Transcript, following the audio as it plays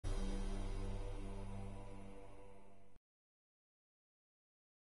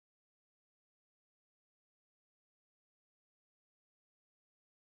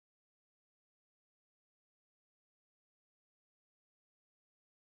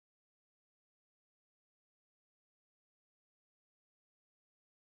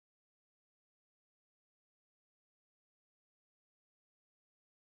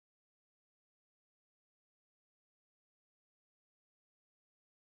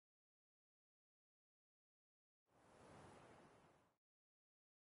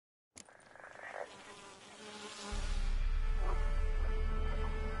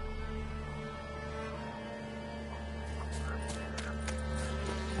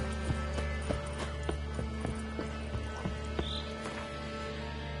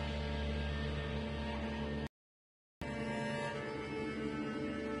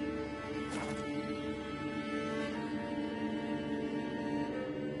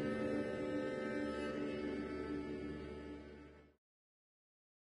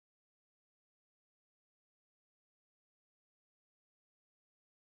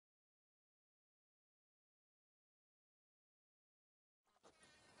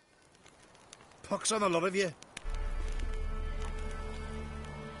Pox on a lot of you.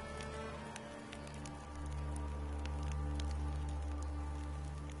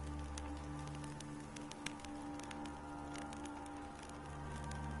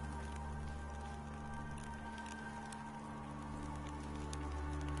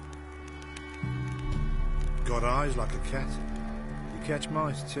 Got eyes like a cat. You catch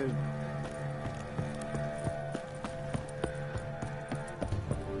mice too.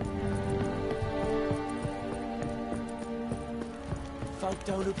 Folk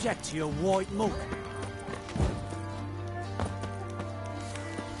don't object to your white mug.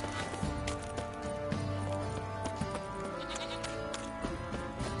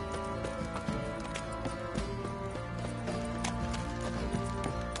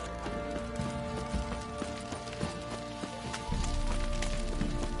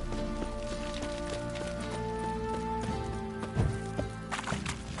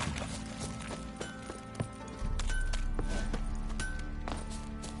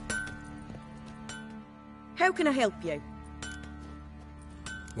 How can I help you?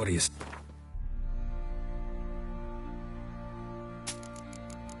 What do you...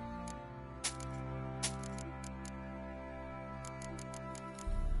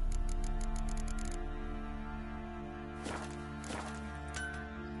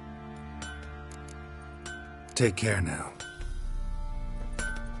 Take care now.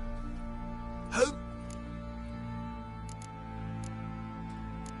 Who?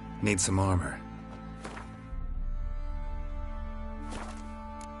 Need some armor.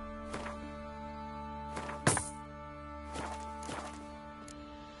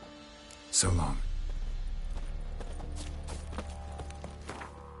 So long.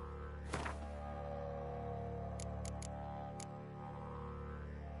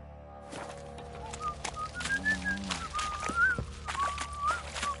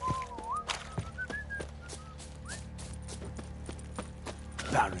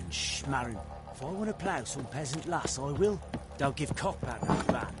 Baron Schmarren. If I want to plough some peasant lass, I will. Don't give cockback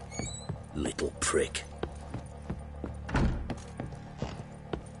no ban. Little prick.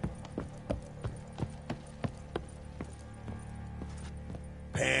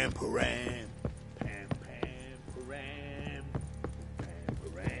 Pam-param. Pam-pam-param.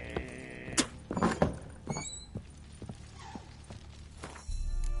 Pam-param.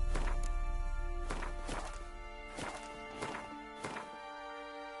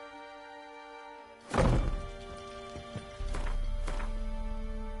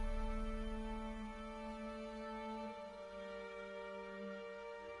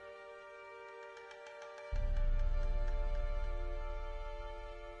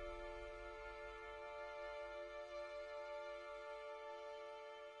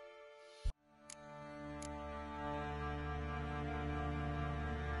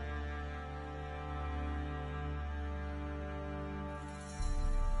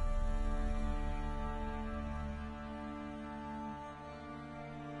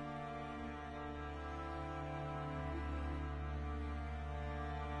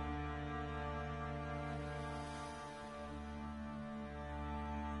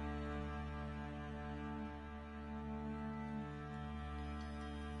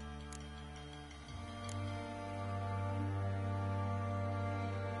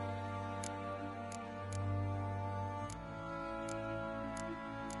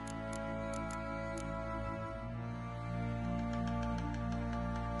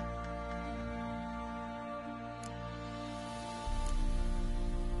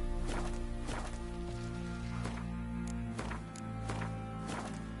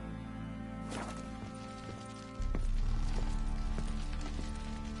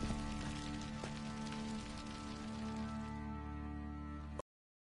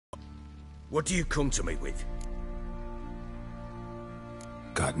 What do you come to me with?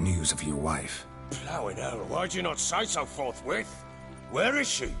 Got news of your wife. Plowing hell, why'd you not say so forthwith? Where is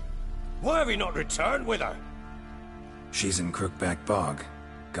she? Why have you not returned with her? She's in Crookback Bog.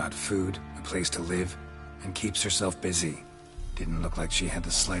 Got food, a place to live, and keeps herself busy. Didn't look like she had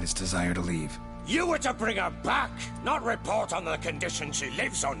the slightest desire to leave. You were to bring her back, not report on the conditions she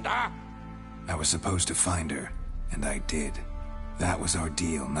lives under. I was supposed to find her, and I did. That was our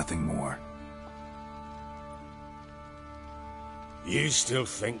deal, nothing more. You still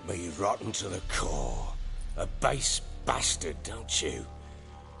think me rotten to the core. A base bastard, don't you?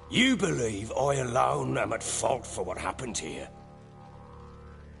 You believe I alone am at fault for what happened here.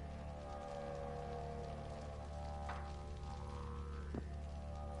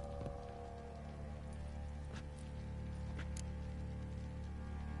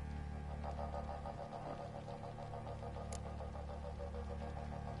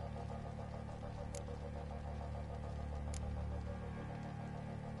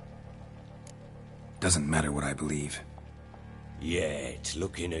 Doesn't matter what I believe. Yet,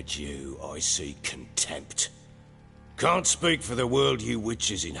 looking at you, I see contempt. Can't speak for the world you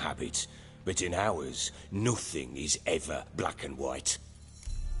witches inhabit, but in ours, nothing is ever black and white.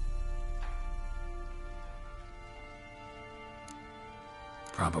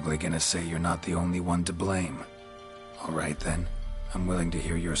 Probably gonna say you're not the only one to blame. All right then, I'm willing to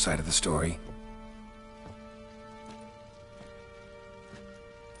hear your side of the story.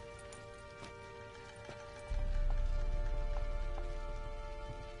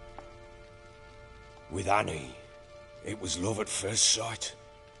 With Annie, it was love at first sight.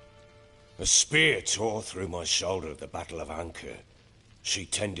 A spear tore through my shoulder at the Battle of Anchor. She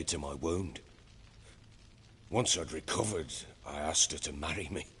tended to my wound. Once I'd recovered, I asked her to marry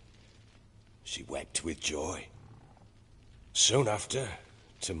me. She wept with joy. Soon after,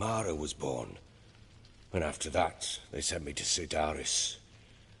 Tamara was born. And after that, they sent me to Sidaris.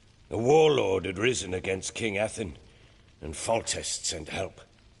 A warlord had risen against King Ethan, and Foltest sent help.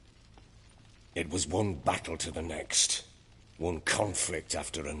 It was one battle to the next, one conflict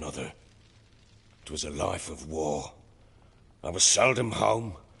after another. It was a life of war. I was seldom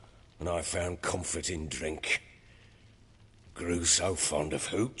home, and I found comfort in drink. Grew so fond of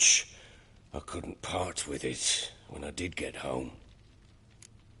hooch, I couldn't part with it when I did get home.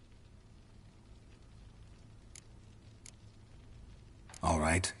 All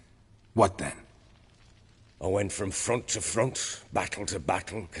right. What then? I went from front to front, battle to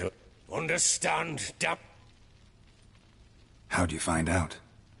battle. Understand, damn... How'd you find out?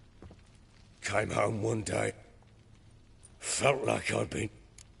 Came home one day. Felt like I'd been...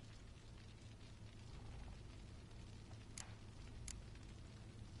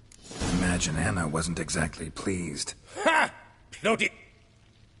 Imagine Anna wasn't exactly pleased. Ha! Bloody...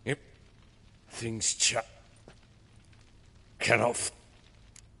 Yep. Things cannot...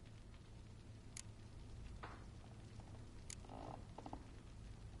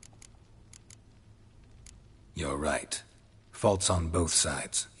 You're right. Faults on both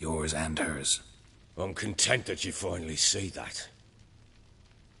sides, yours and hers. I'm content that you finally see that.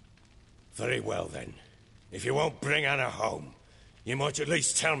 Very well then. If you won't bring Anna home, you might at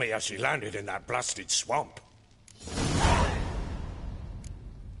least tell me how she landed in that blasted swamp.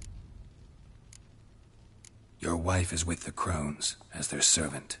 Your wife is with the Crones, as their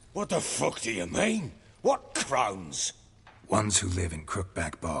servant. What the fuck do you mean? What crones? Ones who live in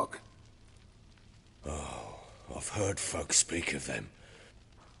Crookback Bog. Oh, I've heard folk speak of them.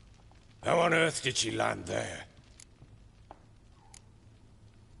 How on earth did she land there?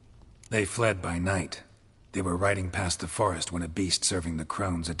 They fled by night. They were riding past the forest when a beast serving the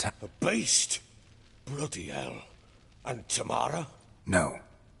Crones attacked. A beast? Bloody hell. And Tamara? No.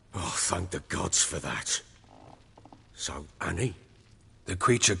 Oh, thank the gods for that. So, Annie? The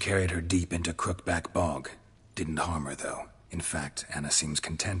creature carried her deep into Crookback Bog. Didn't harm her, though. In fact, Anna seems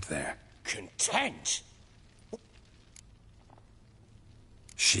content there. Content?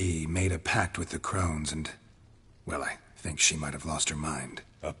 She made a pact with the Crones and... well, I think she might have lost her mind.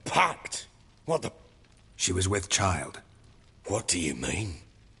 A pact? What the... She was with child. What do you mean?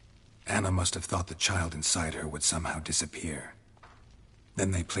 Anna must have thought the child inside her would somehow disappear. Then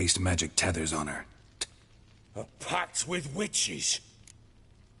they placed magic tethers on her. A pact with witches?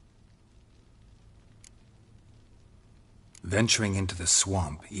 Venturing into the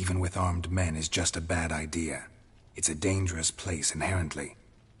swamp, even with armed men, is just a bad idea. It's a dangerous place inherently,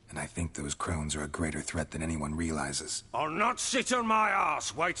 and I think those Crones are a greater threat than anyone realizes. I'll not sit on my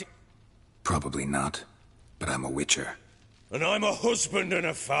ass waiting... Probably not, but I'm a witcher. And I'm a husband and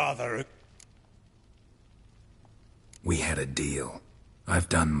a father. We had a deal. I've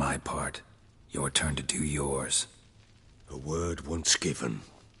done my part. Your turn to do yours. A word once given.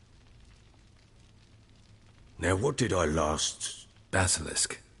 Now, what did I last...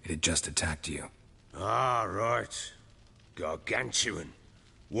 Basilisk. It had just attacked you. Ah, right. Gargantuan.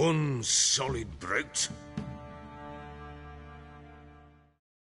 One solid brute.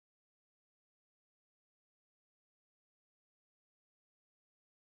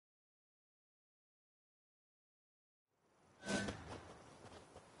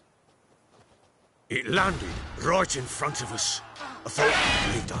 It landed right in front of us. I thought I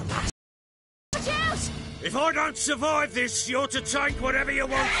believed our last. Watch out! If I don't survive this, you're to take whatever you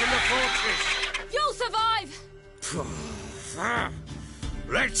want from the fortress. You'll survive!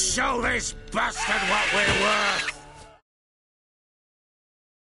 Let's show this bastard what we're worth!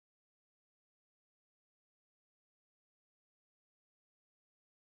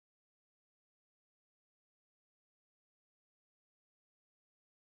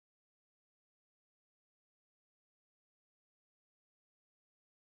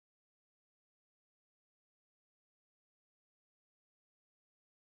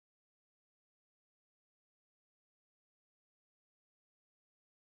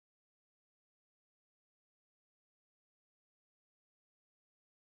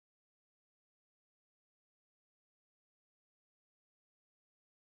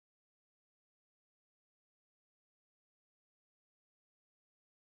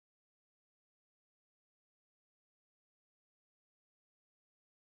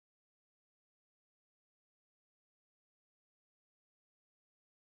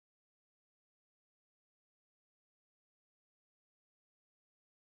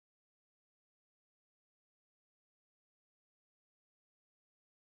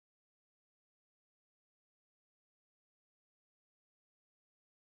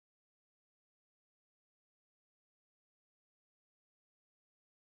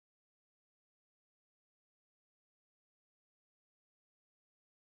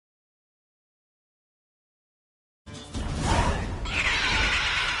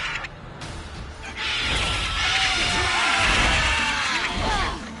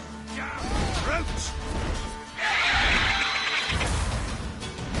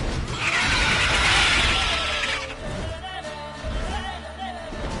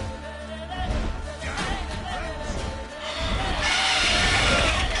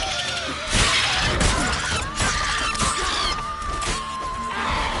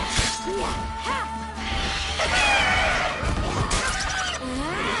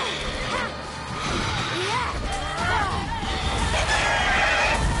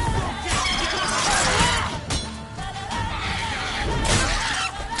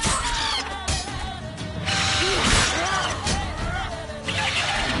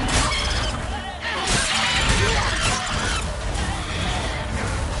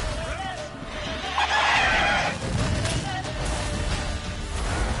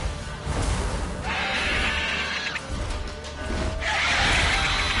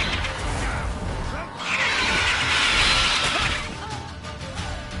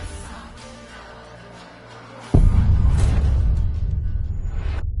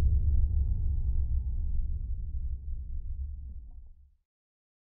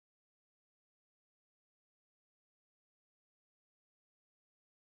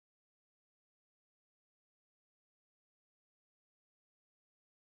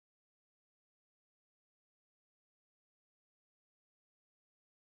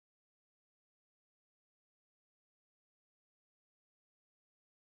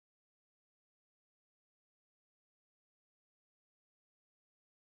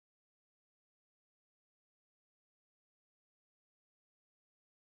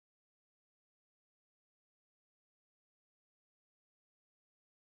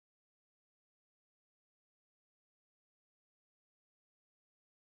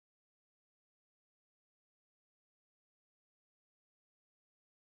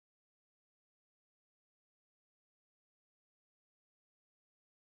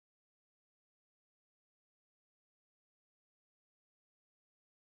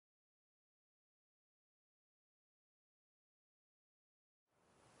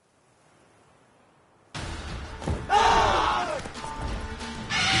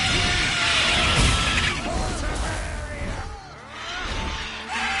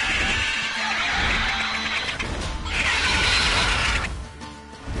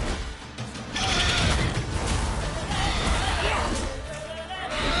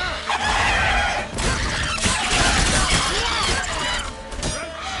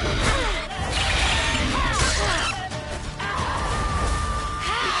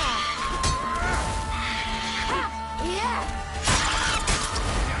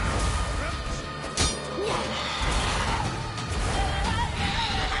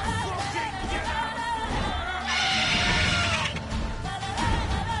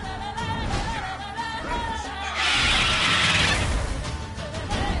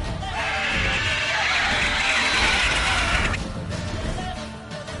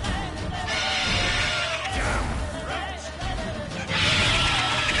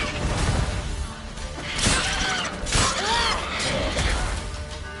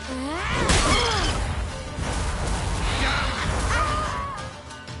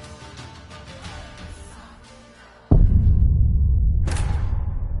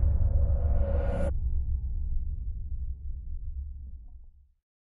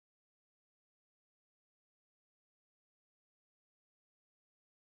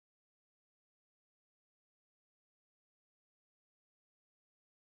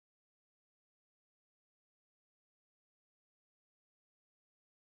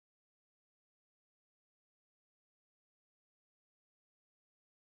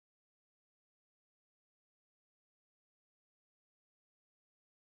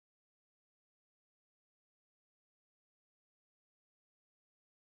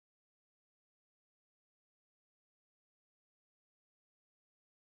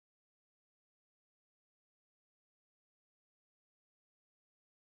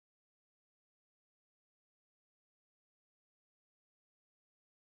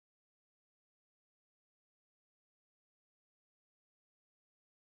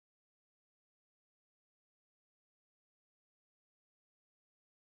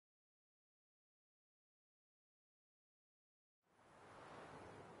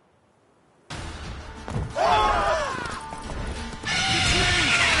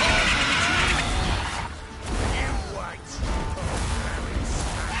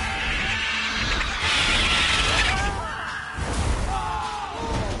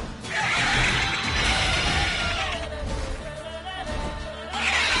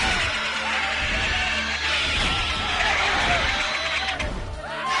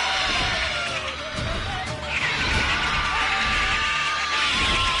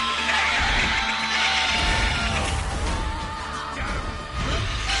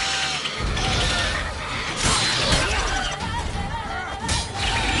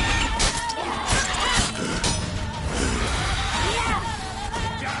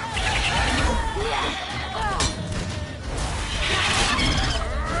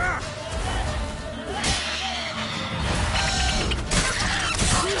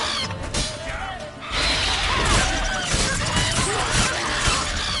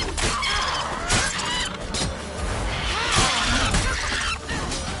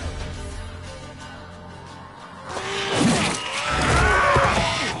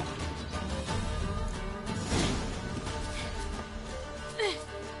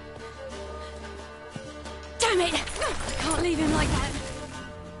 can't leave him like that.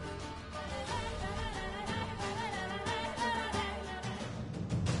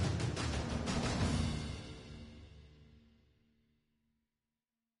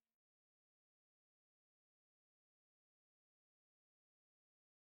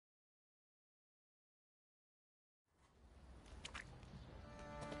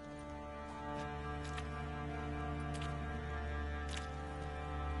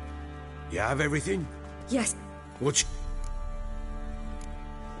 You have everything? Yes. What's...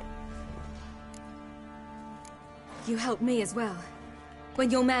 You helped me as well. When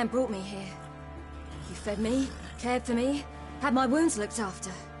your man brought me here. You fed me, cared for me, had my wounds looked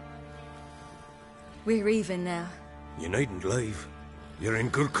after. We're even now. You needn't leave. You're in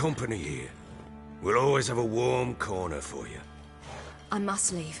good company here. We'll always have a warm corner for you. I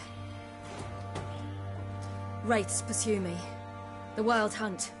must leave. Wraiths pursue me. The Wild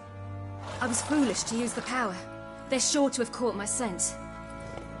Hunt. I was foolish to use the power. They're sure to have caught my scent.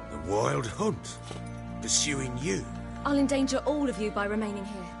 The Wild Hunt? Pursuing you? I'll endanger all of you by remaining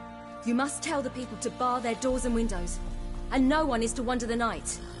here. You must tell the people to bar their doors and windows. And no one is to wander the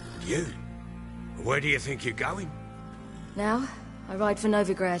night. You? Where do you think you're going? Now, I ride for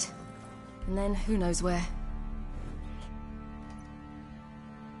Novigrad. And then, who knows where.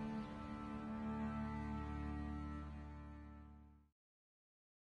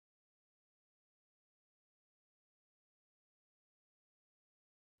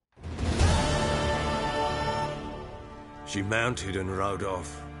 She mounted and rode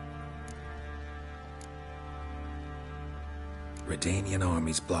off. Redanian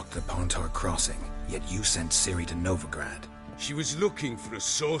armies blocked the Pontar crossing, yet you sent Ciri to Novigrad. She was looking for a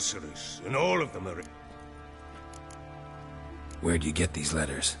sorceress, and all of them are... Where'd you get these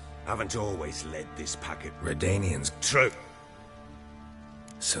letters? Haven't always led this packet. Redanians... True.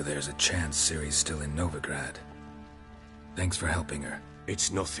 So there's a chance Ciri's still in Novigrad. Thanks for helping her.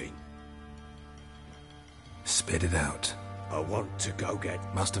 It's nothing. Spit it out. I want to go get...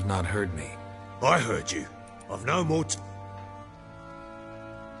 Must have not heard me. I heard you. I've no more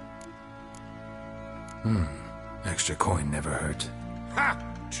Extra coin never hurt. Ha!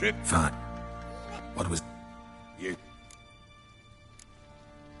 Trip. Fine. What was... You.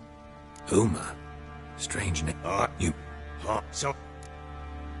 Uma? Strange name. You... So...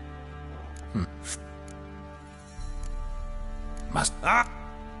 Must...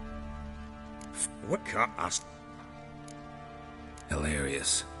 What can't ask?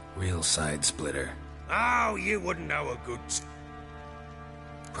 Hilarious. Real side splitter. Oh, you wouldn't know a good...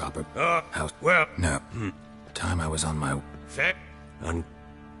 Proper... house... Well... No. Time I was on my... Fair. And...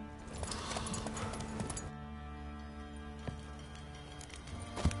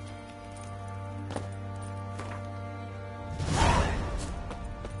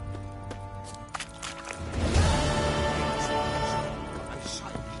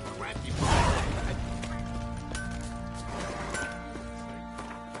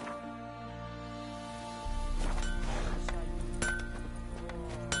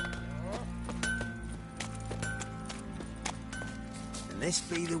 This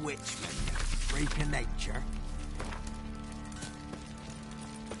be the witch, freak of nature.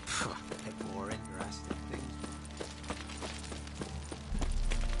 Bit more interesting things.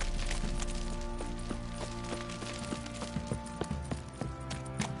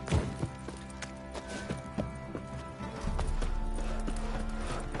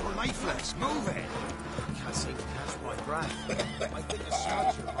 You're lifeless. Move it. I can't seem to catch my breath. I think the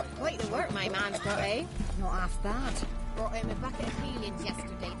sounds are right. Quite the work my man's got, eh? Not half bad. Brought him a bucket of healings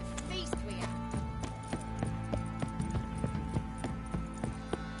yesterday. The feast we had.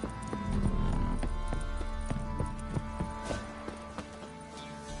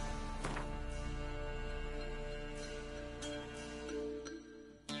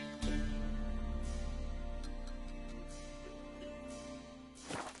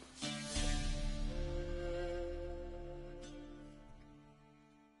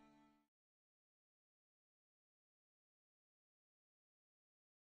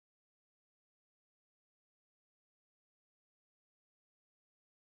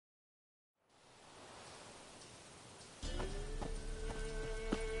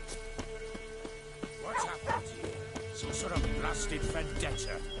 What's happened here? Some sort of blasted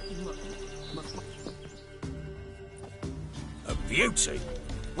vendetta. A beauty?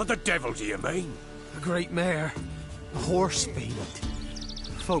 What the devil do you mean? A great mare. A horse fiend.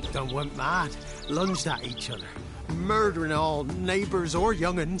 Folk done went mad. Lunged at each other. Murdering all neighbours or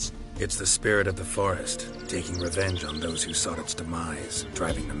young'uns. It's the spirit of the forest, taking revenge on those who sought its demise,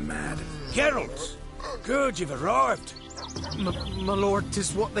 driving them mad. Geralt! Good, you've arrived. My lord,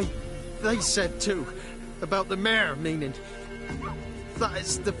 'tis what they said too. About the mare, meaning. That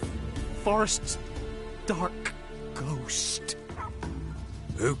is the forest's dark ghost.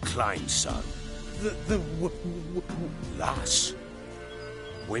 Who claims so? The Lass.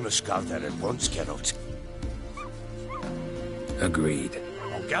 We must go there at once, Geralt. Agreed.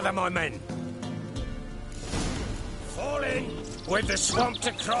 I'll gather my men. Fall in! With the swamp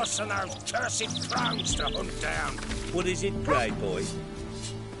to cross and those cursed crows to hunt down. What is it, Grey Boy?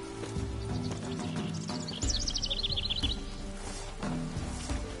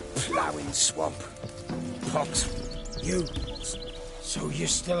 Ploughing swamp. Pox. You... So you're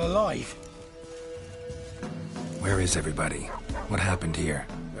still alive? Where is everybody? What happened here?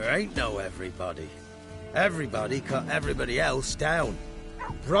 There ain't no everybody. Everybody cut everybody else down.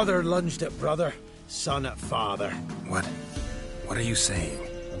 Brother lunged at brother, son at father. What? What are you saying?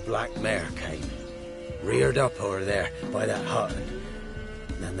 A black mare came. Reared up over there by that hut,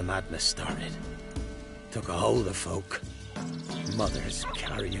 and then the madness started. Took a hold of folk. Mothers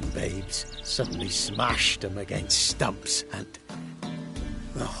carrying babes suddenly smashed them against stumps, and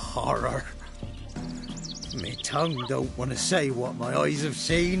the horror. Me tongue don't want to say what my eyes have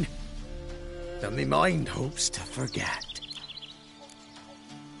seen, and me mind hopes to forget.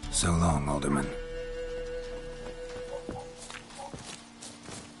 So long, Alderman.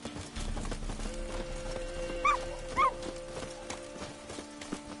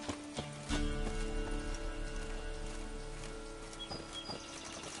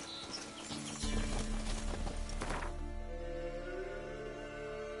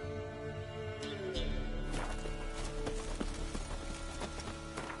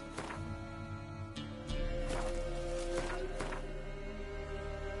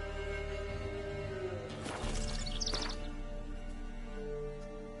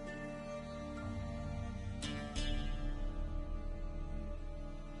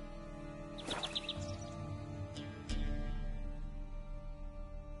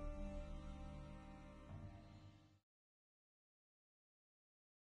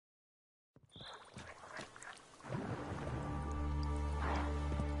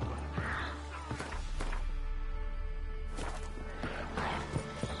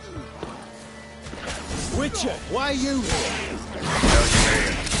 Witcher, why are you here?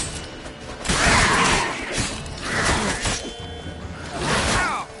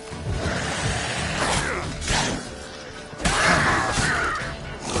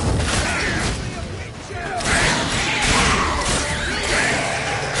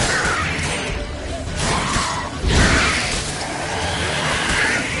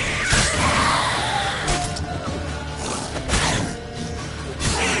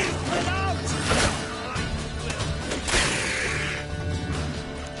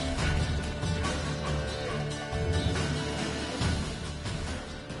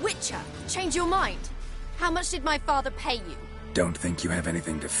 Change your mind. How much did my father pay you? Don't think you have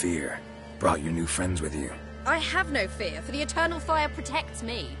anything to fear. Brought your new friends with you. I have no fear, for the eternal fire protects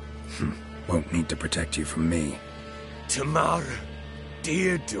me. Won't need to protect you from me. Tamara,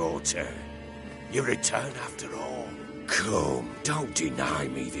 dear daughter, you return after all. Come, don't deny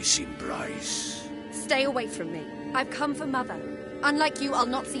me this embrace. Stay away from me. I've come for Mother. Unlike you, I'll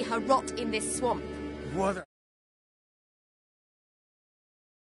not see her rot in this swamp. What?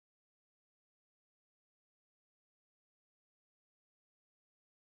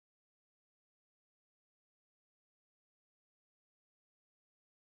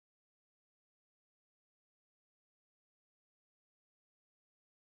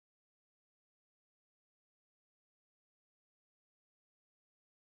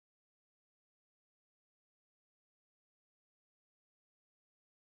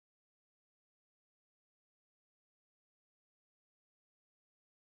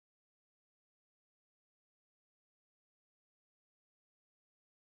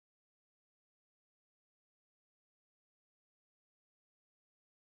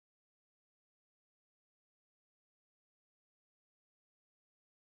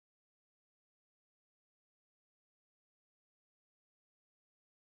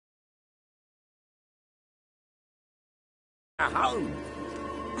 Home.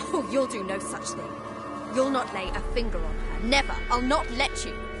 Oh, you'll do no such thing. You'll not lay a finger on her. Never. I'll not let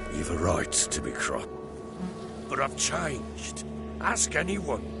you. You've a right to be cross. But I've changed. Ask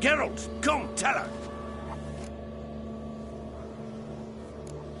anyone. Geralt, come, tell her.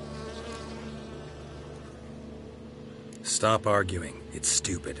 Stop arguing. It's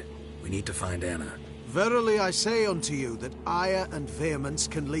stupid. We need to find Anna. Verily I say unto you that ire and vehemence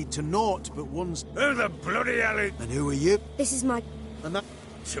can lead to naught but one's... Who the bloody hell is... And who are you? This is my... And that...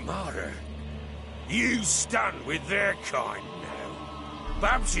 Tamara, you stand with their kind now.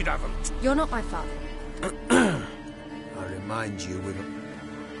 Perhaps you'd have them... You're not my father. mind you,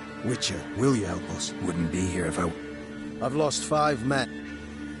 Witcher, will you help us? Wouldn't be here if I... I've lost 5 men.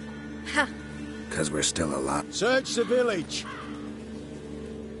 Ha! 'Cause we're still alive. Search the village.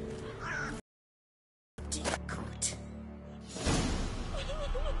 Dear God.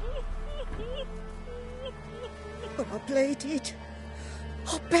 But I pleaded.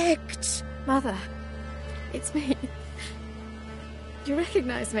 I begged. Mother, it's me. Do you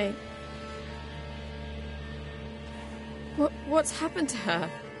recognize me? What's happened to her?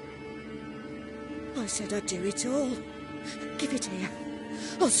 I said I'd do it all. Give it here.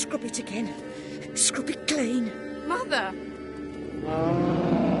 I'll scrub it again. Scrub it clean. Mother!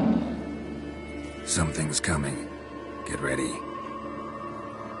 Something's coming. Get ready.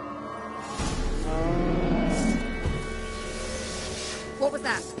 What was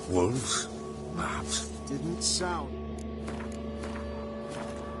that? Wolves? Perhaps. Didn't sound.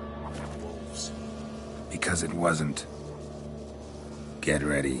 Wolves. Because it wasn't. Get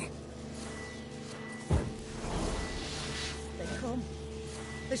ready. They come.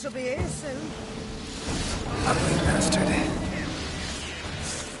 They shall be here soon. Ugly bastard.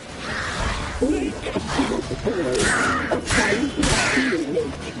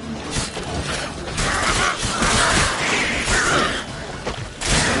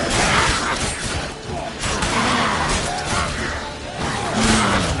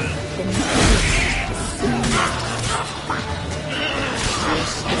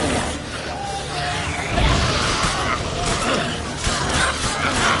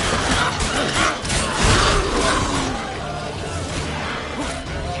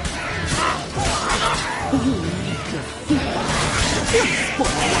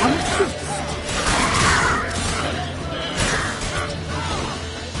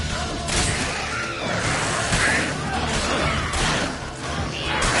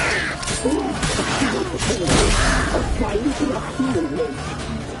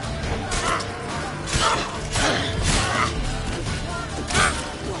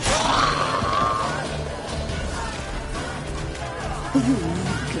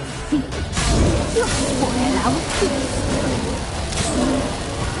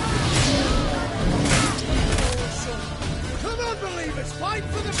 Come on, believers! Fight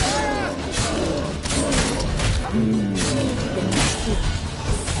for the fire!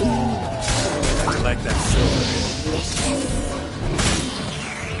 I like that sword.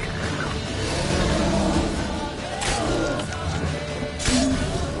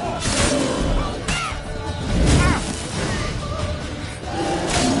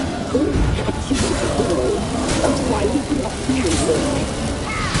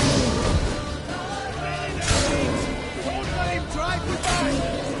 Don't let him drive you back!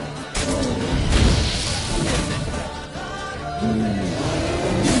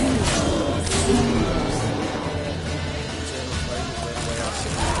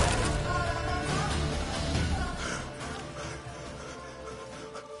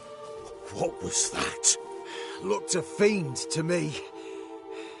 What was that? Looked a fiend to me.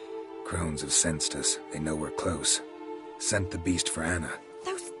 Crones have sensed us. They know we're close. Sent the beast for Anna.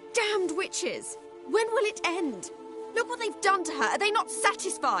 Those damned witches! When will it end? Look what they've done to her. Are they not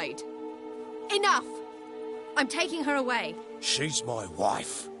satisfied? Enough! I'm taking her away. She's my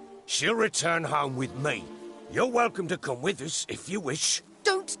wife. She'll return home with me. You're welcome to come with us if you wish.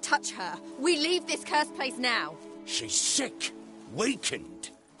 Don't touch her. We leave this cursed place now. She's sick, weakened.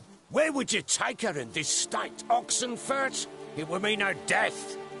 Where would you take her in this state? Oxenfurt? It would mean her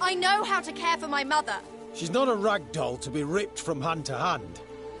death. I know how to care for my mother. She's not a rag doll to be ripped from hand to hand.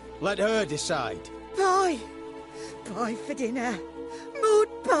 Let her decide. Pie. Pie for dinner. Mood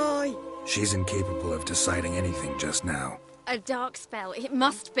pie. She's incapable of deciding anything just now. A dark spell, it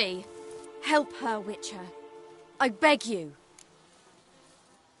must be. Help her, Witcher. I beg you.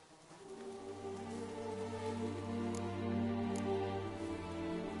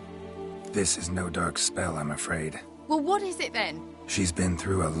 This is no dark spell, I'm afraid. Well, what is it then? She's been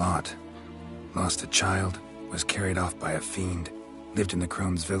through a lot. Lost a child, was carried off by a fiend, lived in the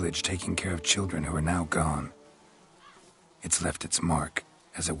Crone's village taking care of children who are now gone. It's left its mark,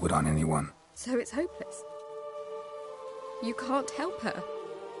 as it would on anyone. So it's hopeless. You can't help her.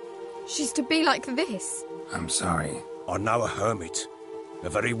 She's to be like this. I'm sorry. I know a hermit. A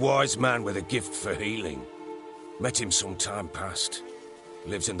very wise man with a gift for healing. Met him some time past.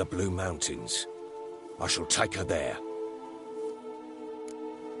 Lives in the Blue Mountains. I shall take her there.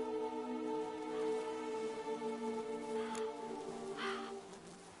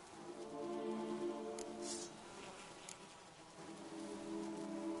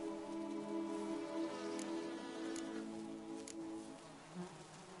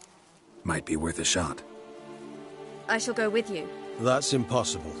 Might be worth a shot. I shall go with you. That's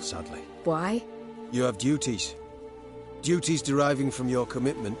impossible, sadly. Why? You have duties. Duties deriving from your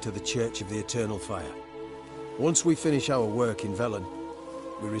commitment to the Church of the Eternal Fire. Once we finish our work in Velen,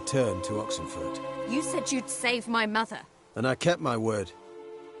 we return to Oxenfurt. You said you'd save my mother. And I kept my word.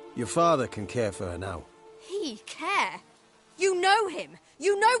 Your father can care for her now. He care? You know him.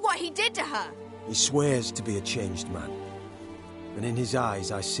 You know what he did to her. He swears to be a changed man. And in his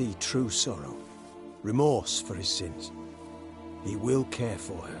eyes I see true sorrow. Remorse for his sins. He will care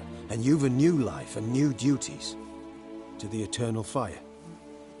for her. And you've a new life and new duties. To the Eternal Fire.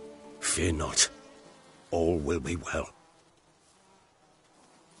 Fear not. All will be well.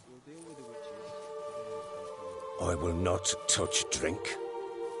 I will not touch drink.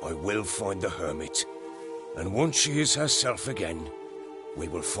 I will find the hermit. And once she is herself again, we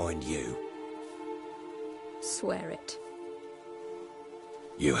will find you. Swear it.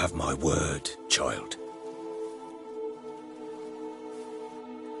 You have my word, child.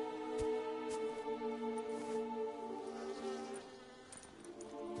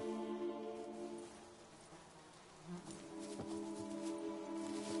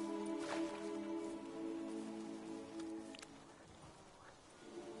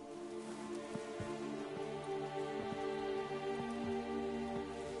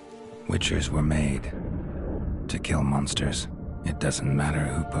 Witchers were made to kill monsters. It doesn't matter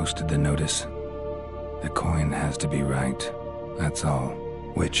who posted the notice. The coin has to be right. That's all.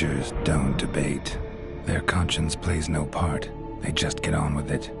 Witchers don't debate. Their conscience plays no part. They just get on with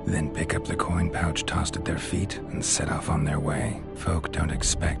it, then pick up the coin pouch tossed at their feet and set off on their way. Folk don't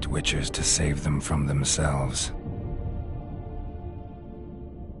expect witchers to save them from themselves.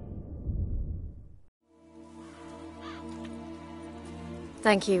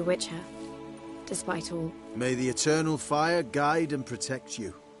 Thank you, Witcher. Despite all. May the Eternal Fire guide and protect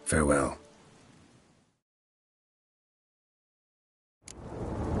you. Farewell. You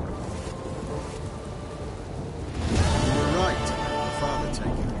were right about the father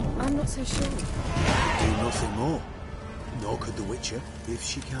taking. I'm not so sure. Do nothing more. Nor could the Witcher, if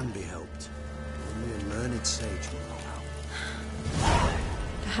she can be helped. Only a learned sage will know how.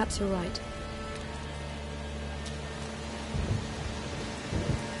 Perhaps you're right.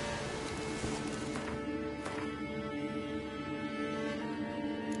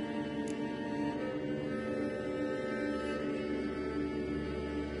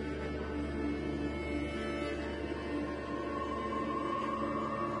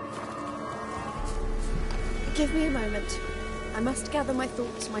 Give me a moment. I must gather my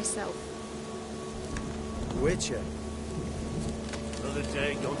thoughts myself. Witcher. Another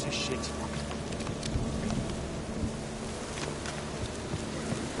day gone to shit.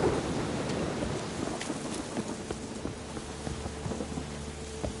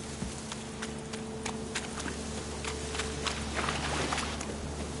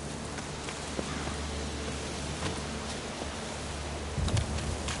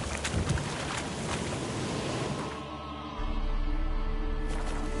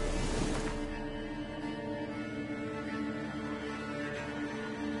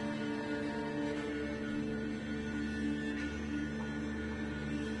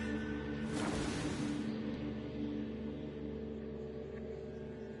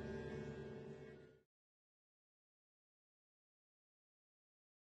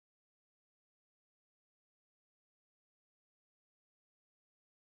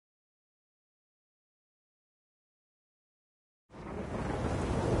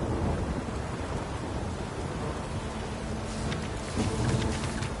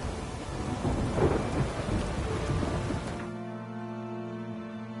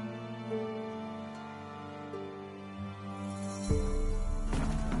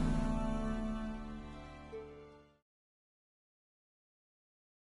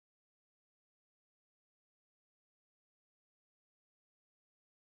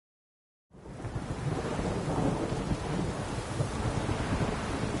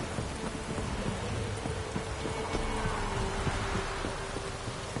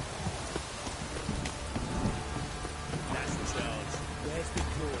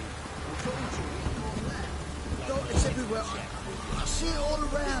 I see it all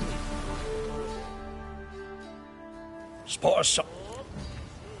around. Spot us some.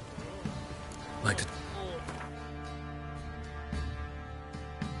 Like to...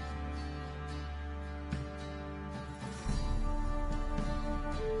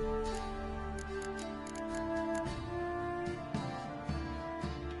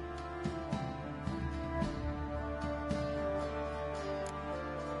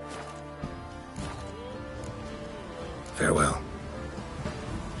 Farewell.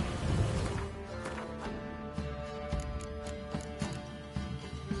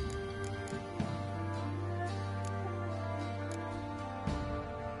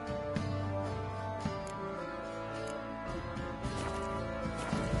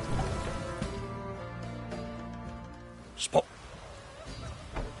 Spot.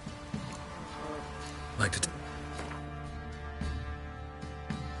 Like to...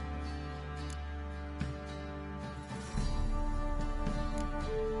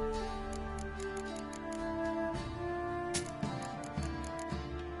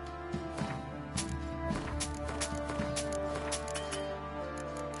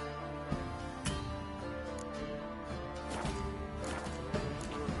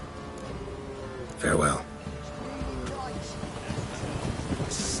 Farewell.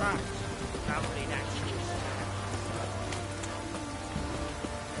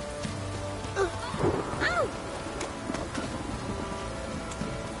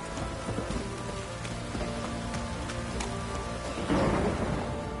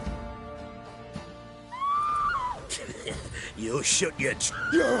 You shut your...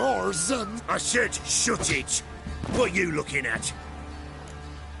 Your whores, I said shut it! What are you looking at?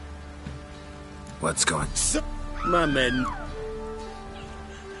 What's going... My men.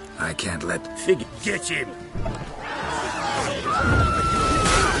 I can't let... Figure... Get him!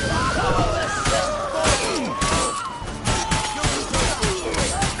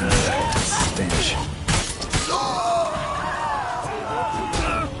 Stench.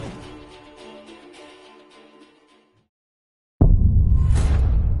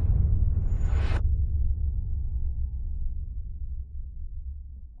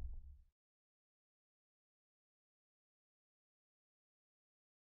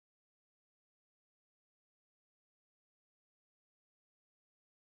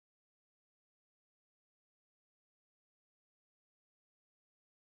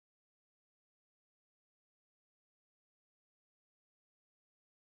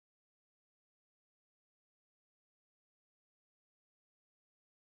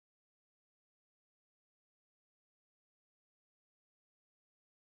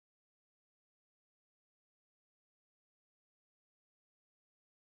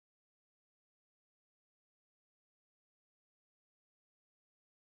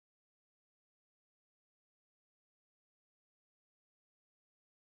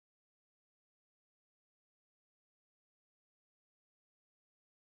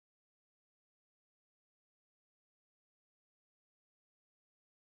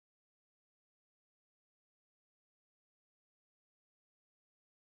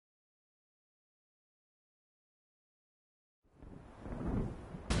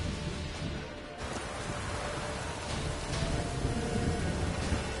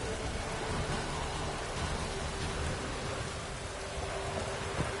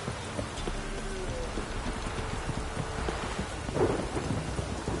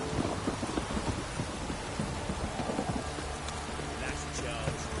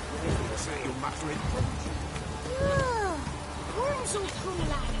 Worms will come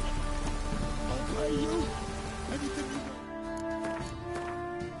alive. I'll pay you. Anything you want.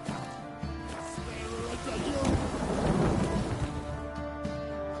 Swear I tell you.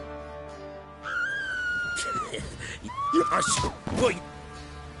 Yes! Wait!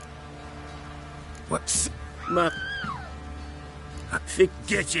 What's... My...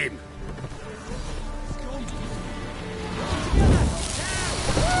 Forget him!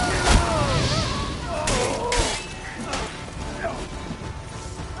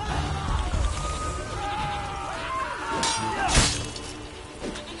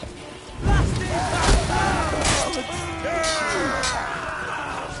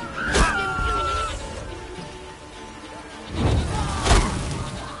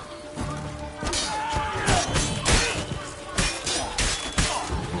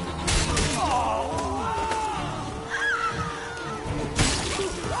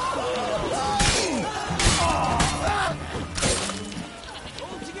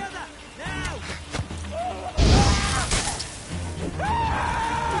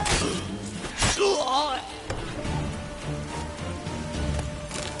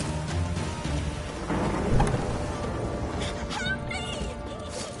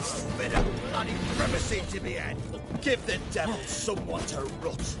 To the end. Give the devil someone to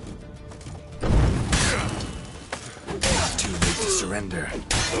rot. Too late to surrender.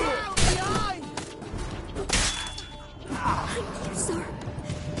 Thank you, sir.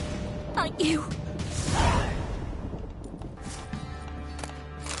 Thank you.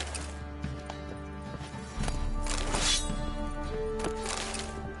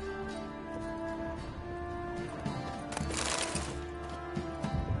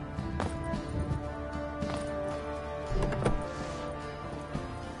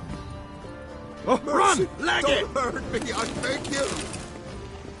 Oh, run! Leg it! Don't hurt me, I beg you!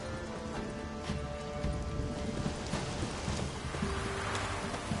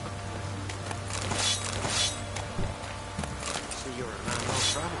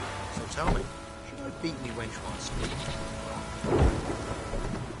 you wench won't speak.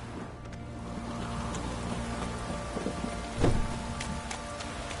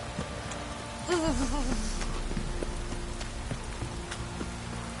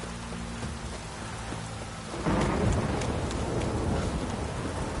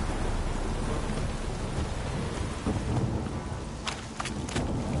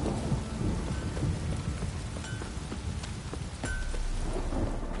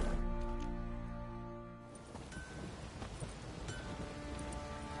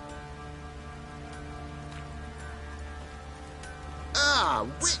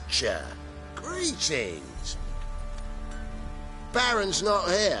 Witcher! Greetings! Baron's not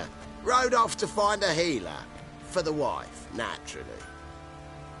here. Rode off to find a healer. For the wife, naturally.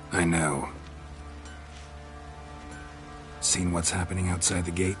 I know. Seen what's happening outside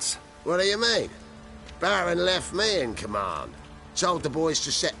the gates? What do you mean? Baron left me in command. Told the boys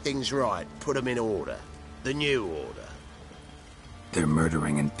to set things right, put them in order. The new order. They're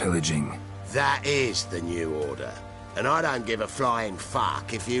murdering and pillaging. That is the new order. And I don't give a flying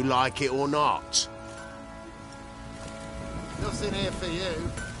fuck if you like it or not. Nothing here for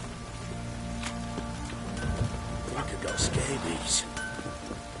you. I could go scabies.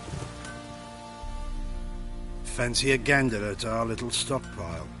 Fancy a gander at our little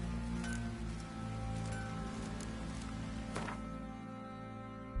stockpile.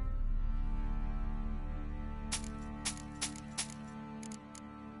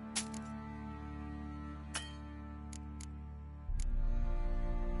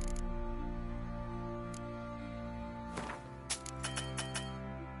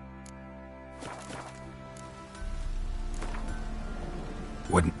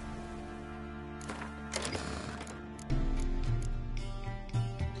 Wouldn't.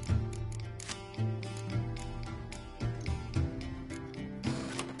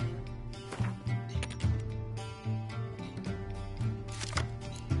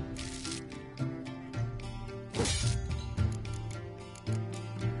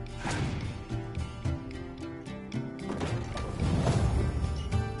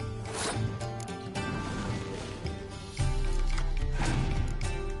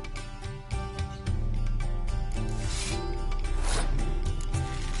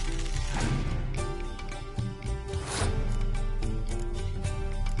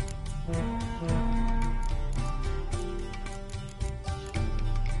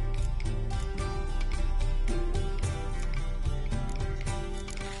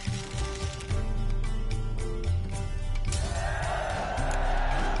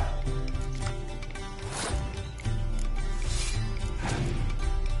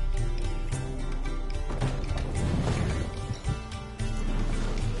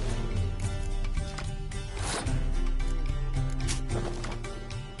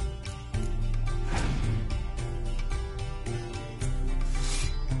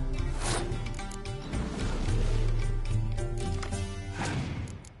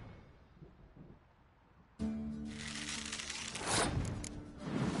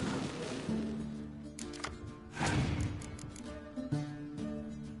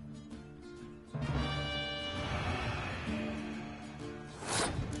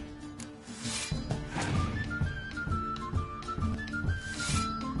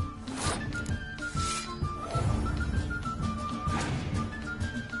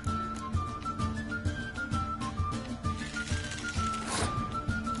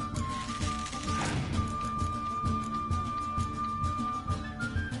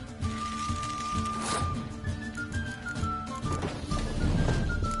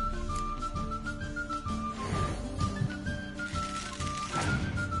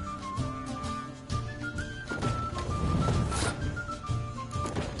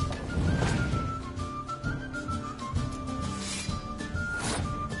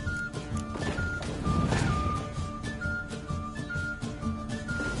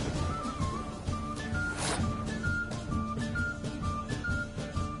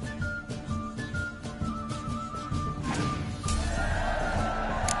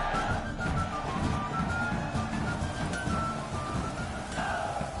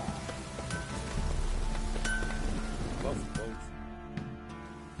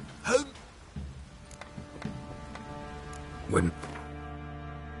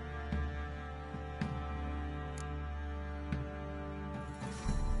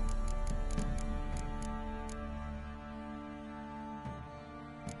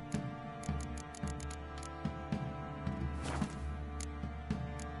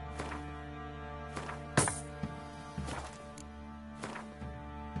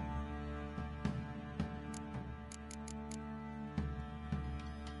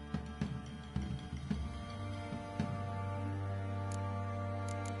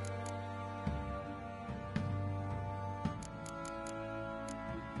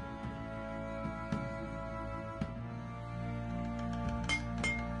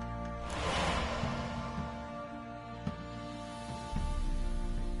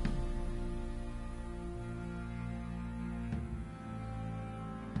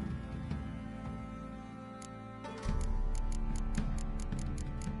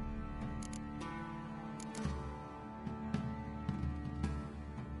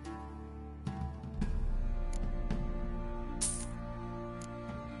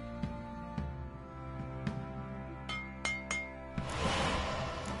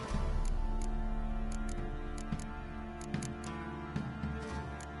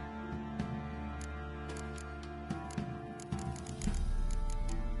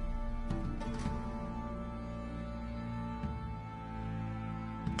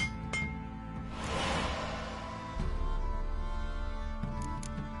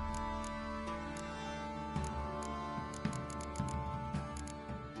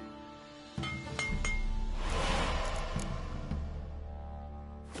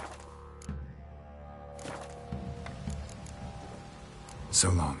 So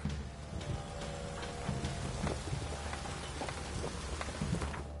long.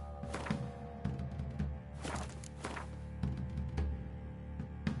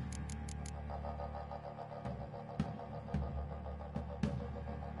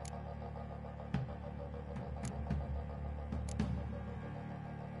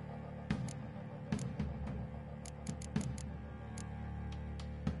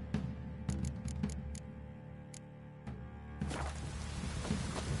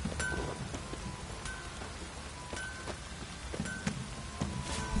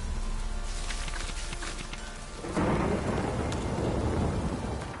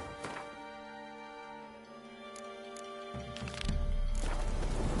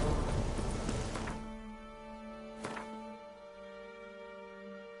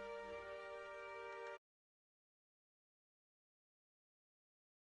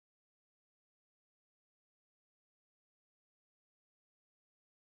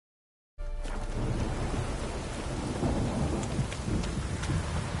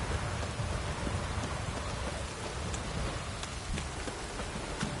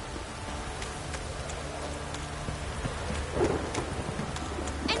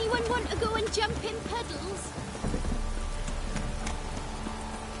 Want to go and jump in puddles?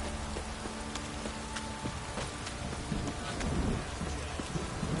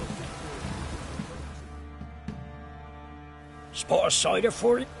 Spot a cider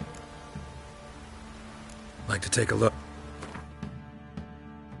for it? Like to take a look.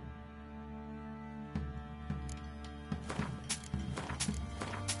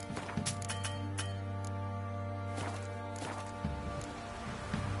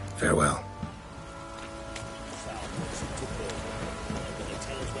 Farewell.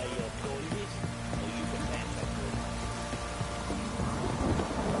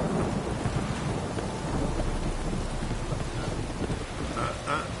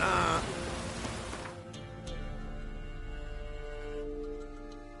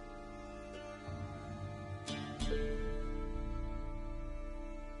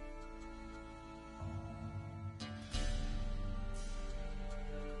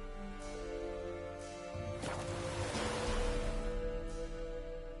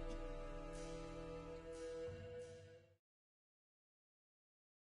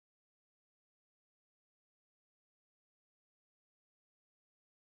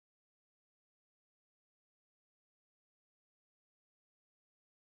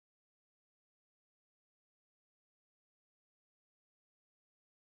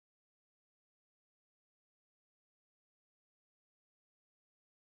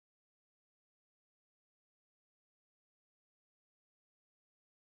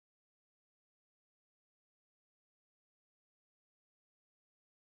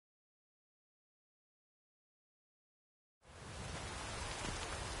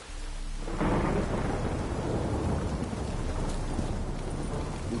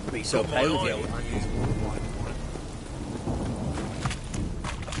 Be so pale, yo.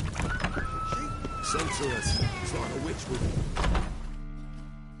 Sent to us. It's like a witch with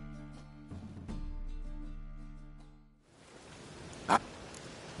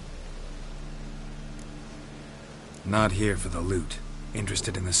Not here for the loot.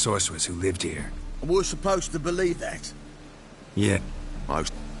 Interested in the sorcerers who lived here. We're supposed to believe that. Yeah. I...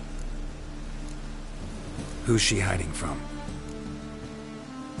 Who's she hiding from?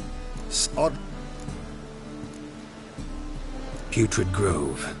 Odd. Putrid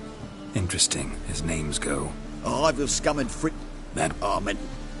Grove. Interesting, as names go. I will scum and frick that armament.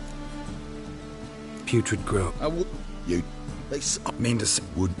 Putrid Grove. You... They mean to say...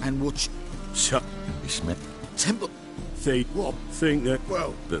 Would and watch... So... This man... Temple... Think... What? Think that...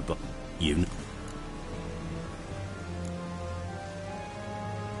 Well... But... You know...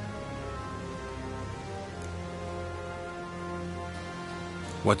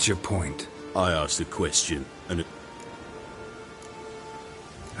 What's your point? I asked a question, and it...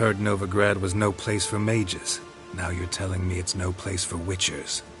 Heard Novigrad was no place for mages. Now you're telling me it's no place for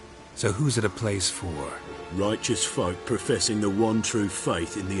witchers. So who's it a place for? Righteous folk professing the one true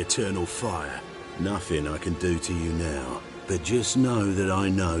faith in the eternal fire. Nothing I can do to you now. But just know that I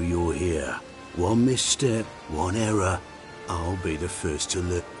know you're here. One misstep, one error, I'll be the first to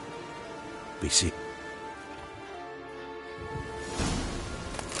look. Be sick.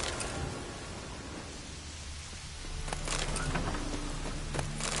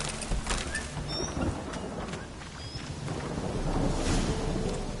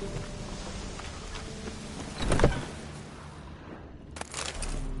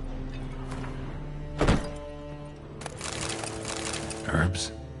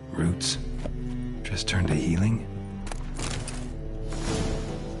 Herbs? Roots? Just turn to healing?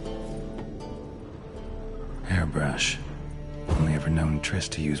 hairbrush. Only ever known Triss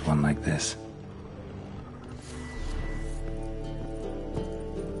to use one like this.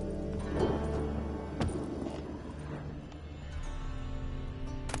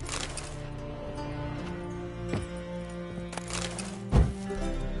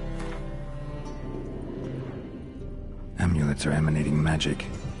 Amulets are emanating magic.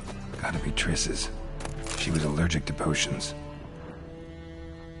 Gotta be Triss's. She was allergic to potions.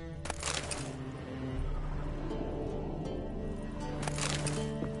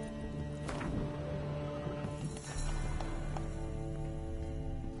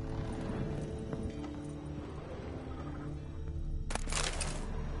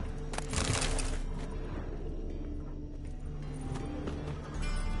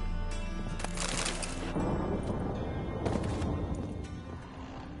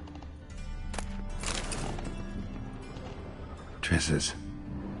 Triss's.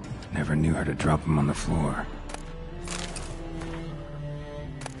 Never knew her to drop them on the floor.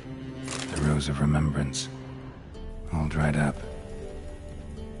 The Rose of Remembrance. All dried up.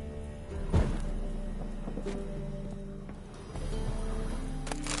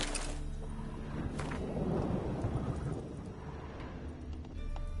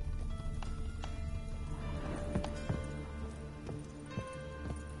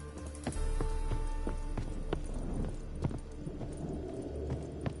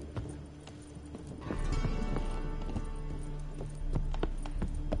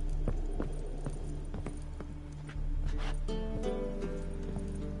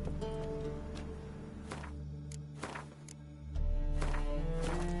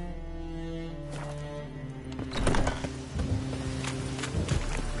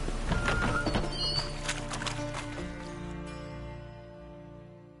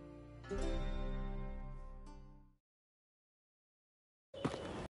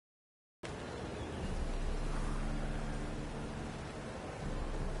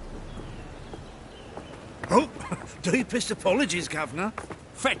 Oh, deepest apologies, Governor.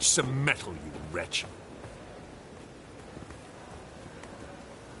 Fetch some metal, you wretch.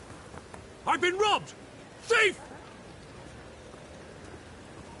 I've been robbed! Thief!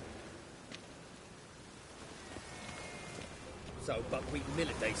 So, buckwheat and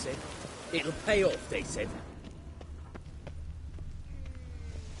millet, they said. It'll pay off, they said.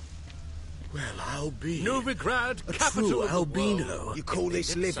 Well, I'll be... Novigrad, a capital true of the albino. world. You call They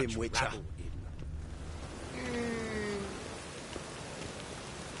this get living, such Witcher? rabble in.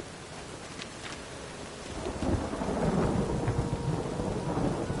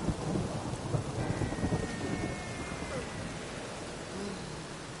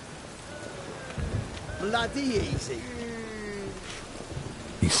 Bloody easy.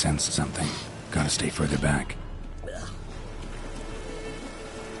 He sensed something. Gotta stay further back.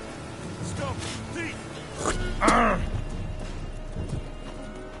 Stop! Thief!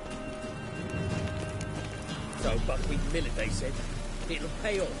 So, buckwheat and millet, they said. It'll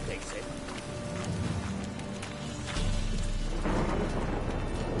pay off, they said.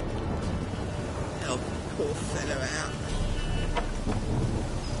 Help the poor fellow out.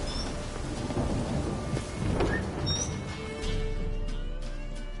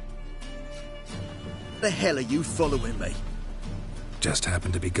 The hell are you following me? Just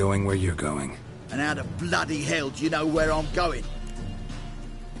happened to be going where you're going. And how the bloody hell do you know where I'm going?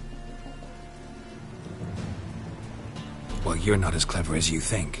 Well, you're not as clever as you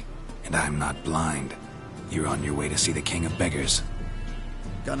think. And I'm not blind. You're on your way to see the King of Beggars.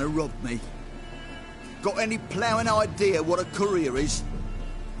 Gonna rob me? Got any ploughing idea what a courier is?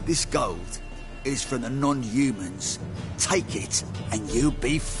 This gold is from the non-humans. Take it, and you'll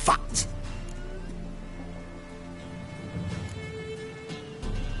be fucked.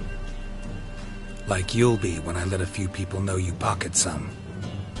 Like you'll be when I let a few people know you pocket some.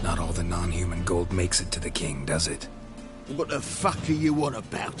 Not all the non-human gold makes it to the king, does it? What the fuck are you on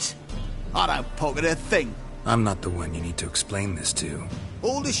about? I don't pocket a thing. I'm not the one you need to explain this to.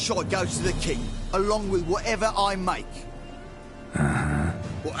 All this shite goes to the king, along with whatever I make. Uh-huh.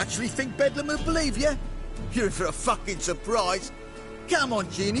 What, actually think Bedlam will believe you? You're in for a fucking surprise. Come on,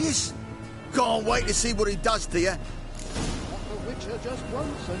 genius. Can't wait to see what he does to you. The Witcher just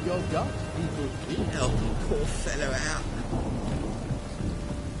once and your gut people feel. Help the poor fellow out.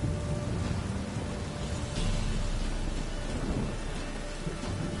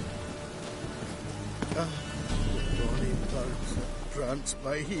 Bonnie birds prance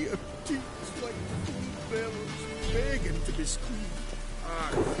by here, teats like food bells, begging to be squeezed.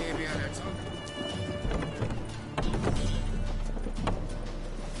 Ah, baby on her tongue.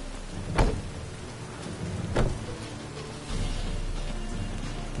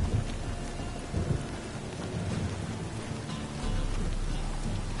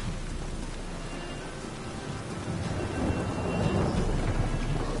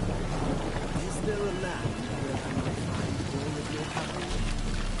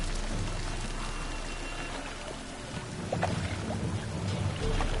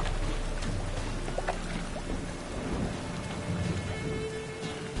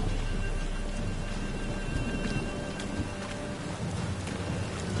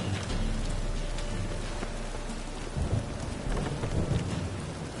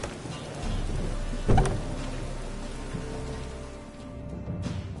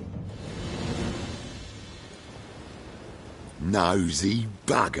 Nosy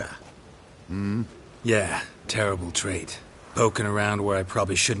bugger. Hmm? Yeah, terrible trait. Poking around where I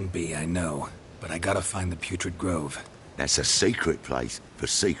probably shouldn't be, I know. But I gotta find the Putrid Grove. That's a secret place for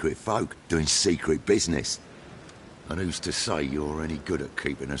secret folk doing secret business. And who's to say you're any good at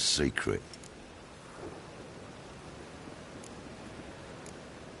keeping a secret?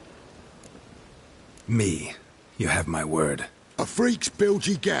 Me. You have my word. A freak's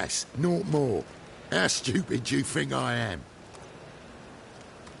bilgy gas, naught more. How stupid do you think I am?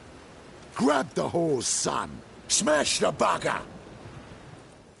 Grab the whore's son. Smash the bugger!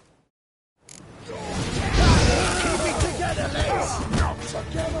 Keep it together, lads! Not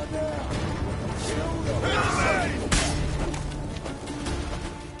together now!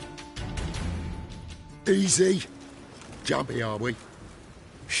 Easy. Jumpy, are we?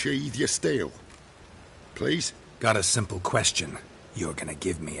 Sheathe your steel. Please? Got a simple question. You're gonna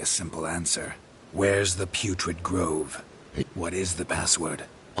give me a simple answer. Where's the Putrid Grove? What is the password?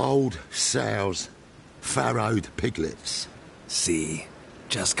 Old sows. Farrowed piglets. See?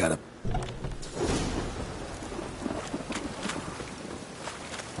 Just gotta...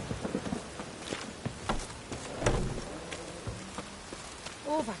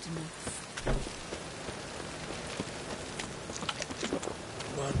 All that enough.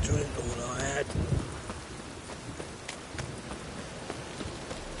 One drink, all I had.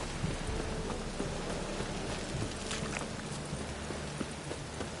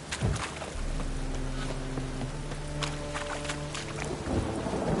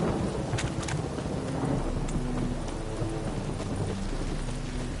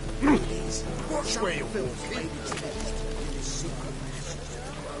 Watch where you walk.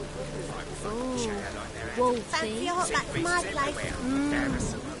 Fancy a hot back from my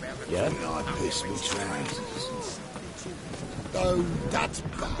place? Yeah? I piss me trousers. Oh, that's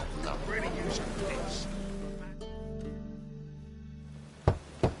bad. Not really using this.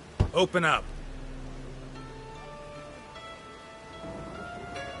 Open up.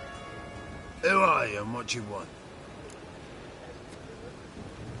 Who are you and what do you want?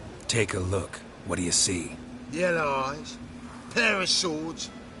 Take a look. What do you see? Yellow eyes, pair of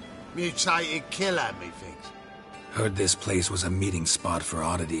swords, mutated killer, methinks. Heard this place was a meeting spot for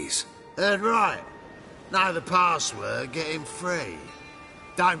oddities. Heard right. Know the password, get him free.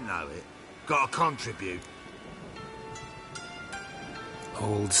 Don't know it, gotta contribute.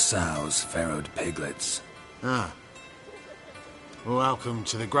 Old sows, farrowed piglets. Ah. Welcome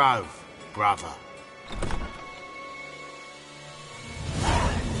to the Grove, brother.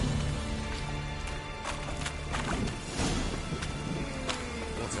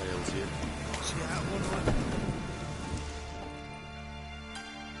 What ails you? See how one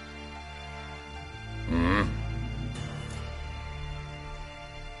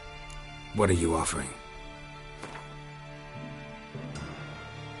What are you offering?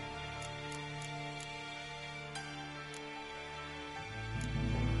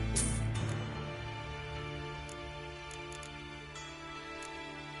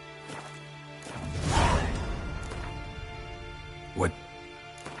 What?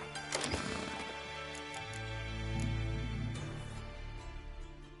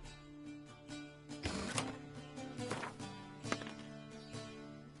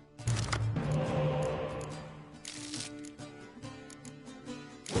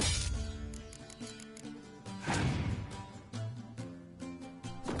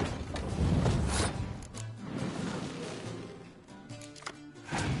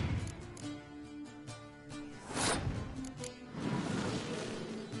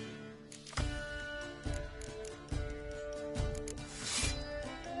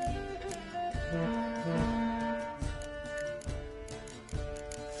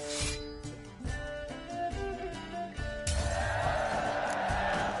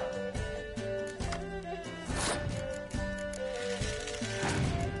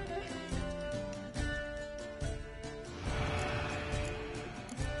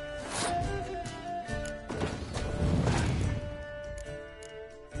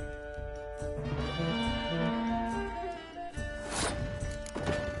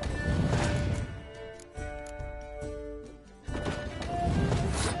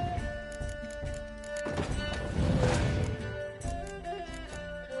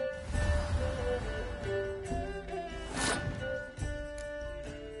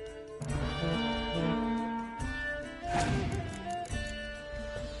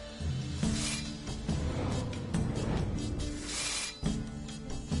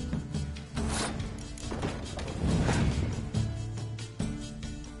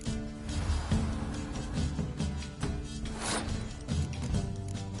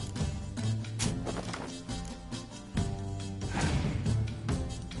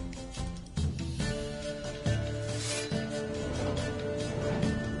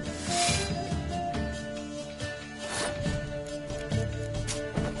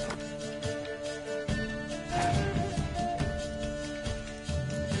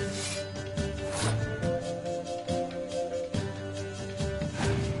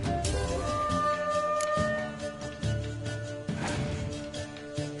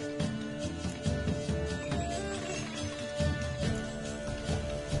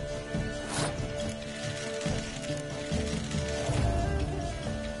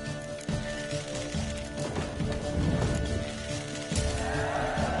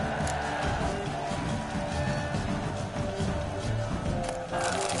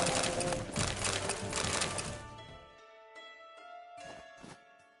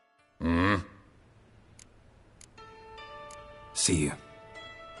 See you.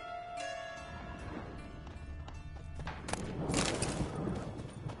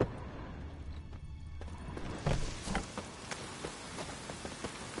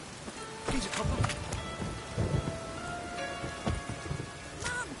 He's a couple.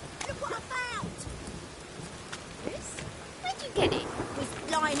 Mum, look what I found! This? Where'd you get it? It was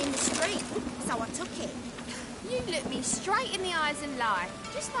lying in the street, so I took it. You look me straight in the eyes and lie,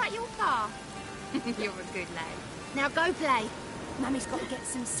 just like your pa. You're a good lad. Now go play. Mummy's got to get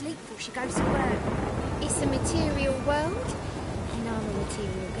some sleep before she goes to work. It's a material world, and I'm a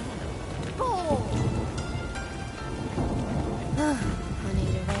material girl. Bore! I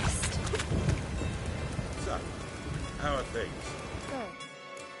need a rest. So, how are things? Good.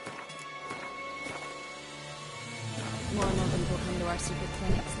 More and more people come to our secret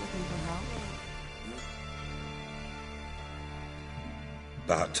clinics looking for help.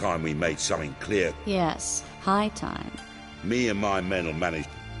 About time we made something clear. Yes, high time. Me and my men will manage.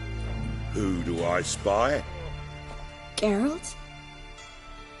 Who do I spy? Geralt?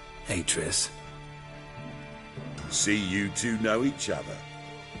 Hey, Triss. See you two know each other.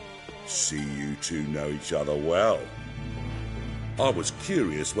 See you two know each other well. I was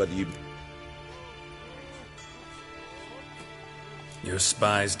curious whether you... Your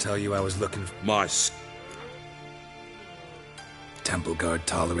spies tell you I was looking for... My... Temple Guard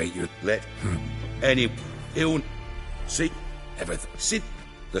tolerate your... Let any ill... See? Everything. Sit...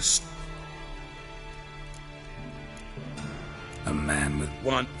 The... A man with...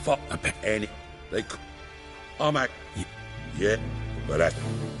 One... For... Any... They... I'm at... Yeah, but that...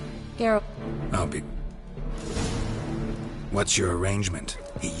 Geralt. I'll be... What's your arrangement?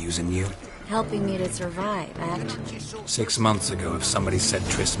 He using you? Helping me to survive, Act. 6 months ago, if somebody said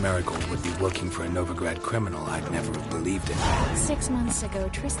Triss Merigold would be working for a Novigrad criminal, I'd never have believed it. 6 months ago,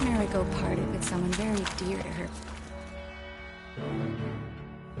 Triss Merigold parted with someone very dear to her.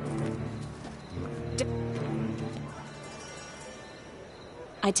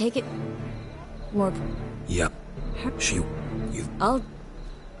 I take it... more... Yep. She... You... I'll...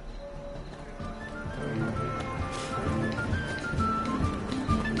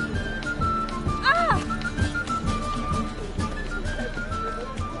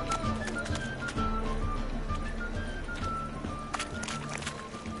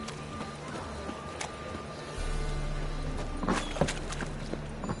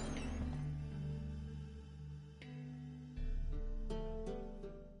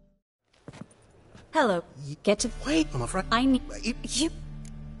 Hello. Get to... Wait, I'm afraid... I need... You...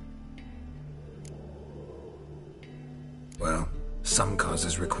 Well, some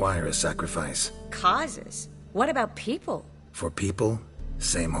causes require a sacrifice. Causes? What about people? For people,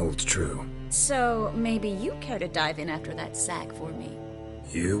 same holds true. So, maybe you care to dive in after that sack for me?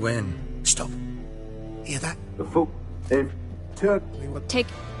 You win. Stop. Hear that? The foot... Take...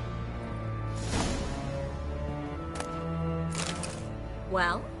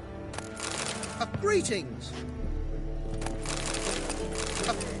 Well? Greetings.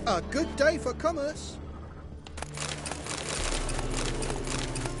 A good day for commerce.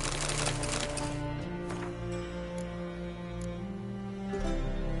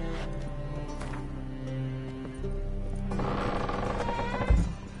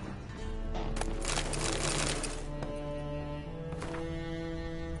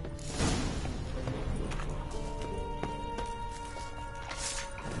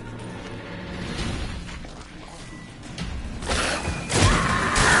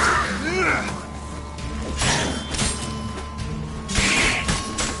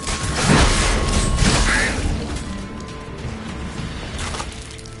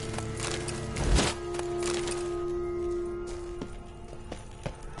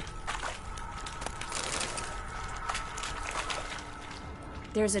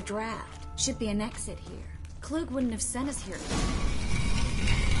 There's a draft. Should be an exit here. Klug wouldn't have sent us here.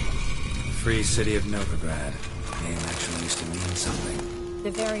 Free city of Novigrad. Name actually used to mean something.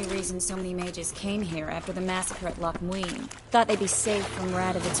 The very reason so many mages came here after the massacre at Loch Muin. Thought they'd be safe from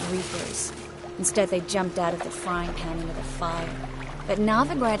Radovic's reapers. Instead, they jumped out of the frying pan into the fire. But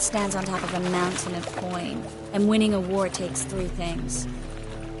Novigrad stands on top of a mountain of coin, and winning a war takes 3 things.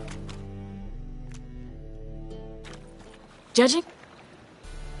 Judging?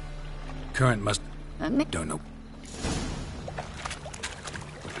 Current must... Don't know.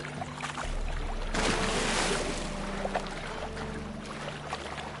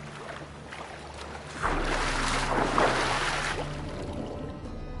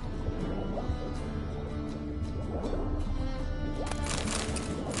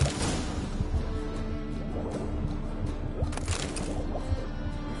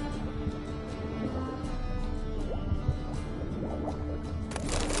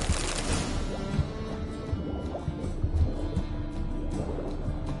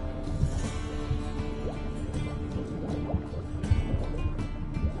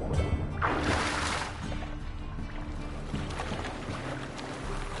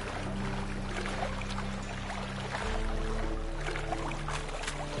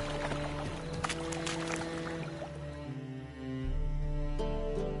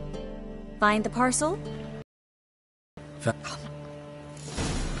 Find the parcel?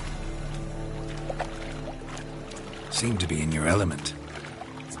 Seem to be in your element.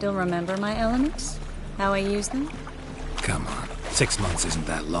 Still remember my elements? How I use them? Come on, 6 months isn't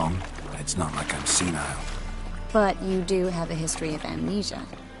that long. It's not like I'm senile. But you do have a history of amnesia.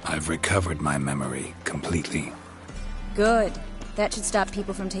 I've recovered my memory completely. Good. That should stop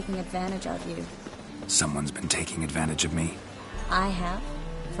people from taking advantage of you. Someone's been taking advantage of me. I have,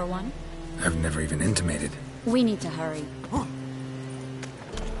 for one. I've never even intimated. We need to hurry.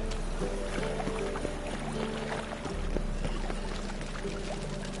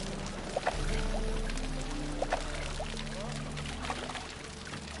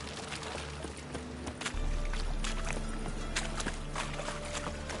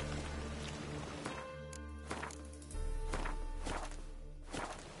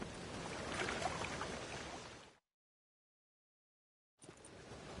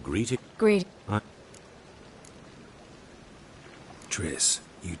 Greeting. Triss,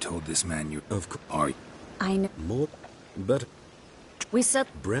 you told this man you... Of course. Are you? I know. More, but... We said...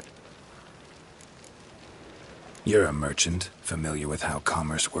 Brett. You're a merchant, familiar with how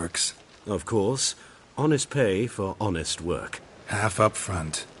commerce works? Of course. Honest pay for honest work. Half up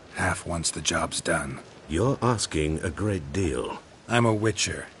front, half once the job's done. You're asking a great deal. I'm a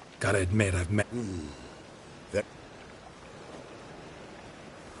witcher. Gotta admit, I've met... That...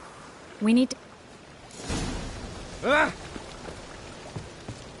 We need to...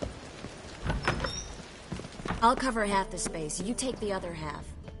 I'll cover half the space. You take the other half.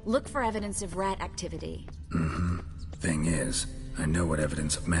 Look for evidence of rat activity. Mm-hmm. Thing is, I know what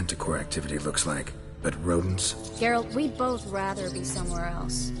evidence of manticore activity looks like, but rodents... Geralt, we'd both rather be somewhere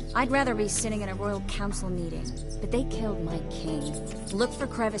else. I'd rather be sitting in a royal council meeting, but they killed my king. Look for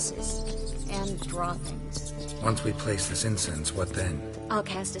crevices, and draw things. Once we place this incense, what then? I'll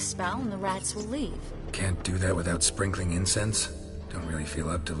cast a spell and the rats will leave. Can't do that without sprinkling incense? Don't really feel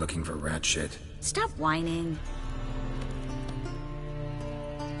up to looking for rat shit. Stop whining.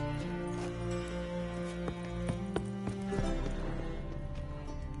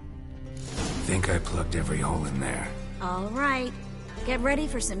 Think I plugged every hole in there. All right. Get ready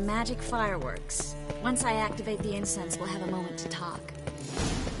for some magic fireworks. Once I activate the incense, we'll have a moment to talk.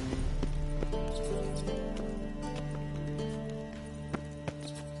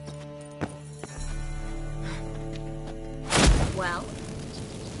 Well?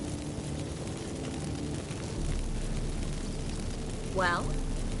 Well?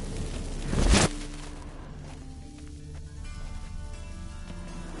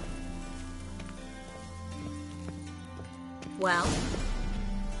 Well?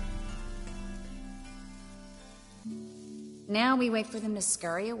 Now we wait for them to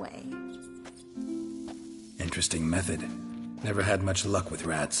scurry away. Interesting method. Never had much luck with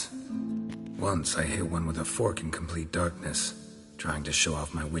rats. Once I hit one with a fork in complete darkness, trying to show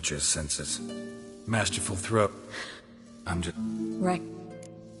off my witcher's senses. Masterful throw. I'm just... Right.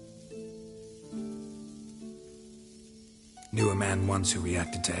 Knew a man once who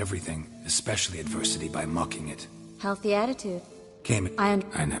reacted to everything, especially adversity, by mocking it. Healthy attitude. I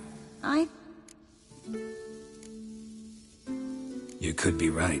know. You could be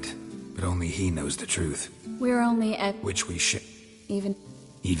right, but only he knows the truth. We're only at... Which we should... Even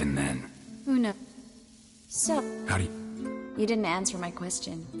then. Who knows? So... How do you... You didn't answer my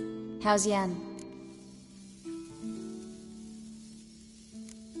question. How's Yen?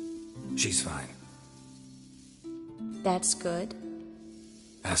 She's fine. That's good.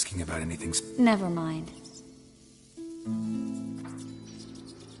 Asking about anything... Never mind.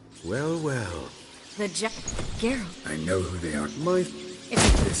 Well, well. The Geralt. I know who they are.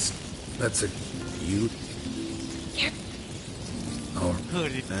 That's a... You... Oh.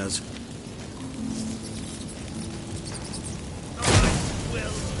 Heard it as... I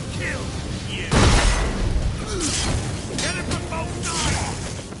will kill you! Get it from both sides!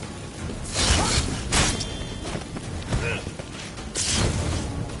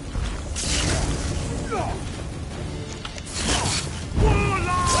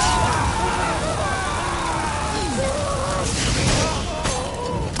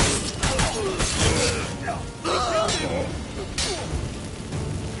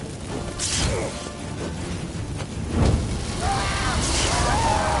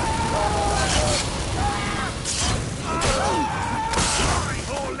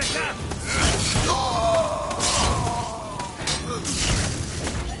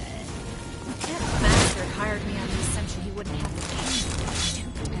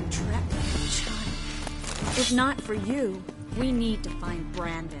 If not for you, we need to find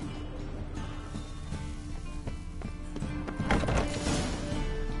Brandon.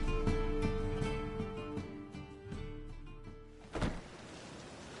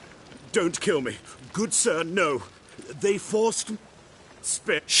 Don't kill me. Good sir, no. They forced...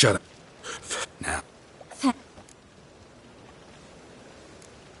 Shut up. Now.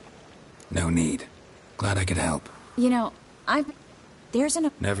 No need. Glad I could help. You know, there's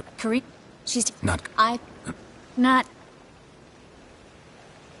an... Never. Korea... She's... Not... Not...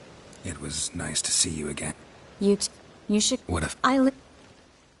 It was nice to see you again. You should... What if...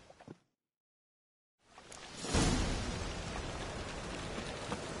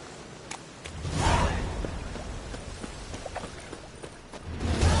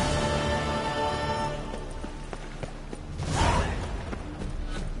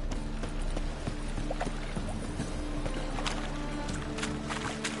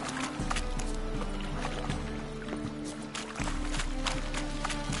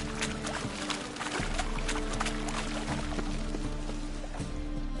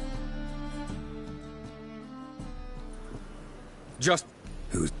 Just...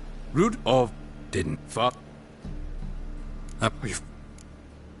 Who's... Root of... Didn't... Fuck. Up.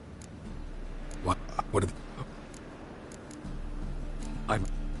 What? What?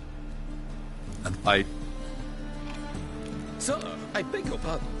 Sir, I beg your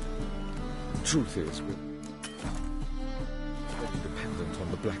pardon. Truth is, we're very dependent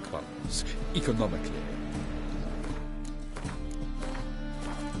on the Black Ones, economically